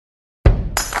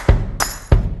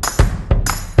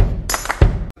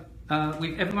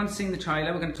Everyone's seen the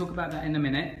trailer. We're going to talk about that in a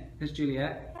minute. There's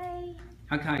Juliet. Hey.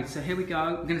 Okay, so here we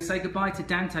go. We're going to say goodbye to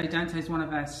Dante. Dante's one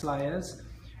of our slayers.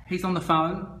 He's on the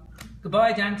phone.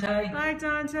 Goodbye, Dante. Hi,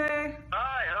 Dante.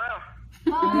 Hi, hello.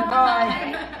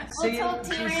 Bye. We'll talk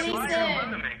to you really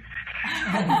soon.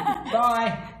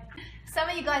 Bye. Some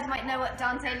of you guys might know what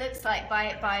Dante looks like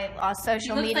by our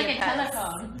social media Looks like a posts.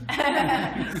 telephone. But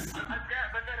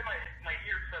then my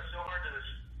ear pressed so hard to this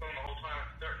phone the whole time,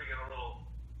 it's starting to get a little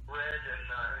red and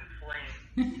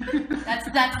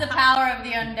inflamed. That's the power of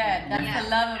the undead. That's Yeah. the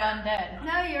love of undead.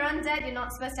 No, you're undead. You're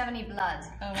not supposed to have any blood.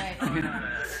 Oh wait.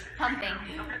 Pumping.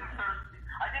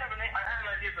 I did have a name. I had an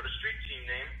idea for the street team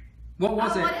name. What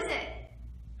was it? What is it?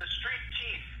 The Street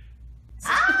Chief.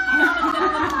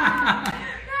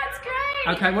 That's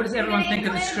great. Okay, what does everyone think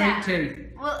of the include street that. team?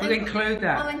 We'll include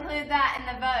that. We'll include that in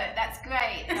the vote. That's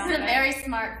great. This is a very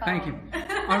smart phone. Thank you.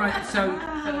 All right, so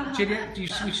Juliet,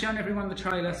 we've shown everyone the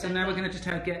trailer, so now we're going to just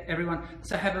get everyone.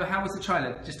 So Heather, how was the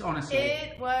trailer? Just honestly.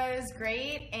 It was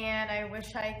great, and I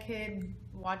wish I could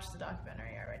watch the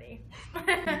documentary already.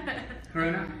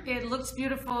 Karuna? It looks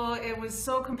beautiful. It was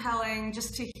so compelling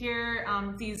just to hear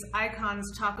these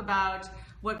icons talk about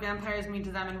what vampires mean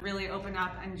to them and really open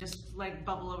up and just like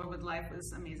bubble over with life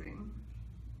was amazing.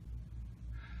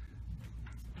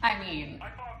 I mean, I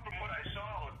thought from what I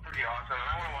saw it was pretty awesome, and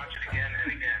I want to watch it again and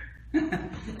again.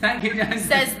 Thank you, Dante.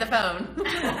 says the phone.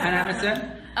 And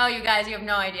Alison? Oh, you guys, you have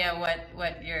no idea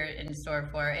what you're in store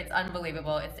for. It's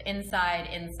unbelievable. It's inside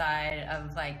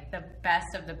of like the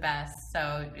best of the best.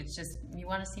 So it's just, you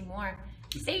want to see more.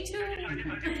 Stay tuned.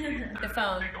 The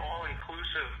phone. I think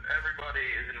all-inclusive, everybody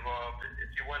is involved. If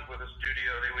you went with a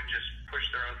studio, they would just push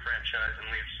their own franchise and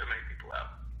leave so many people out.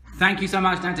 Thank you so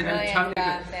much, Dante. Brilliant, Totally good.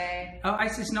 Dante. Oh,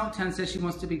 Isis Nocturne says she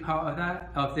wants to be part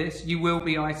of this. You will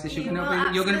be, Isis. You're going to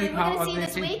be We're part going of to see you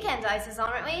this. this weekend, Isis,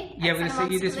 aren't we? Yeah, we're going to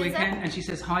see you this Palooza. weekend. And she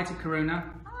says hi to Karuna.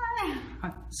 Hi.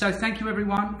 Hi. So thank you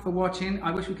everyone for watching.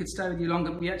 I wish we could stay with you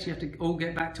longer, but we actually have to all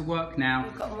get back to work now.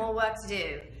 We've got more work to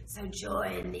do. So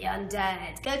join the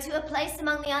Undead. Go to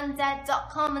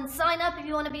aplaceamongtheundead.com and sign up if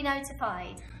you want to be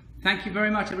notified. Thank you very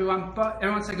much, everyone. Bye.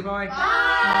 Everyone say goodbye.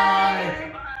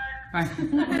 Bye. Bye. Bye.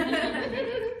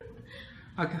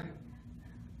 Okay.